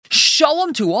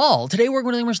Shalom to all. Today we're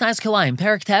going to learn Mishnah's Kilaim,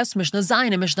 Perek Tes, Mishnah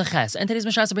Zayin, and Mishnah Ches. And today's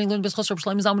Mishnah is being learned b'schos Reb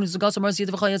Shlomo Zalman Zugas Amar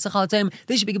Ziyad V'Chol Yitzchak Halatem.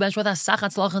 They should be gebenched with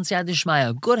Asachat Tzlach and Siyad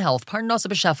Dishmaya, good health, Parnasa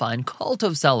B'Shefa, and Kol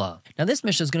Tov Sela. Now this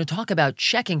Mishnah is going to talk about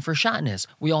checking for shotness.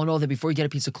 We all know that before you get a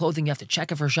piece of clothing, you have to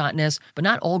check it for shotness, but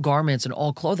not all garments and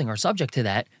all clothing are subject to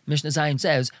that. Mishnah Zayin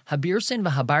says, Habirsin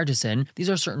v'Habardisin. These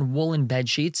are certain woolen bed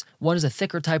sheets. One is a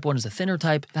thicker type, one is a thinner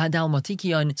type. V'Hadal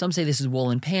Matikion. Some say this is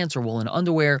woolen pants or woolen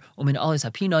underwear. Umin Alis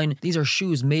Hapinoin. These are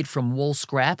shoes made from wool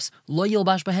scraps. Lo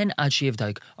yilbash behen ad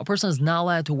sheyivdaik. A person is not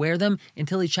allowed to wear them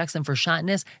until he checks them for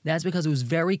shotness. That's because it was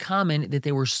very common that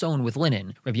they were sewn with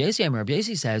linen. Rabbi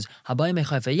Yossi says, Habayim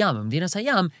echayf hayam, mdinas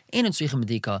hayam, ein tzrichim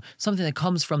medika. Something that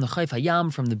comes from the chayf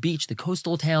hayam, from the beach, the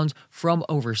coastal towns, from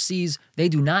overseas. They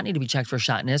do not need to be checked for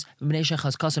shotness. That's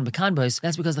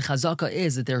because the chazaka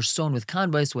is that they're sewn with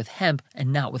kanbais, with hemp,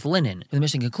 and not with linen. The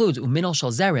Mishnah concludes, uminol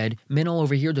shal zered. Minol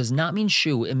over here does not mean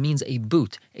shoe, it means a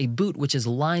boot. A boot which is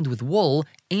lined with wool.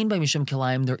 Ein by mishum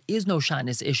kilaim, there is no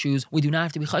shotness issues. We do not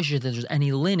have to be chashish that there's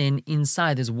any linen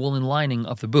inside this woolen lining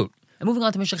of the boot. And moving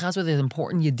on to Mishnah Chas with an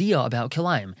important yediyah about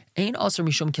Kilaim. Ein aser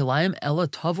mishum Kilaim ela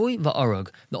tavui va'arug.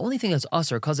 The only thing that's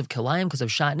aser because of Kilaim, because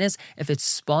of shotness, if it's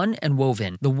spun and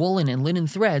woven. The woolen and linen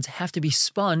threads have to be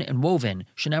spun and woven.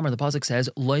 Shenamar, the pasuk says,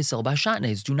 lo yisel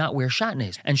ba'shatnes, do not wear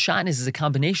shotnes. And shotnes is a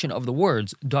combination of the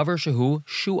words davar shehu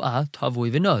shua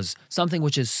tavui v'noz, something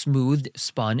which is smoothed,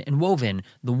 spun, and woven.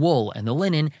 The wool and the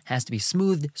linen has to be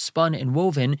smoothed, spun, and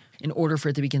woven in order for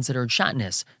it to be considered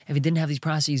shotness. If it didn't have these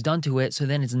processes done to it, so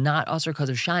then it's not usher because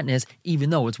of shotness,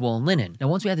 even though it's wool and linen. Now,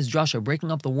 once we had this drasha breaking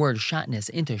up the word shotness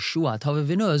into shua tava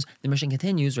v'nuz, the Mishnah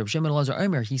continues. Reb Shimon Elazar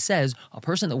Omer, he says, a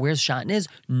person that wears shotness,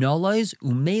 nolais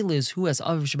umelis hu es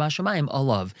aviv shabashamayim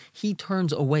alav. He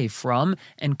turns away from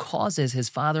and causes his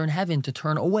Father in heaven to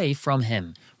turn away from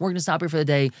him. We're going to stop here for the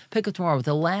day. Pick up tomorrow with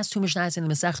the last two Mishnahs in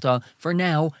the Masechta. For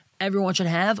now, everyone should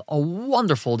have a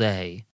wonderful day.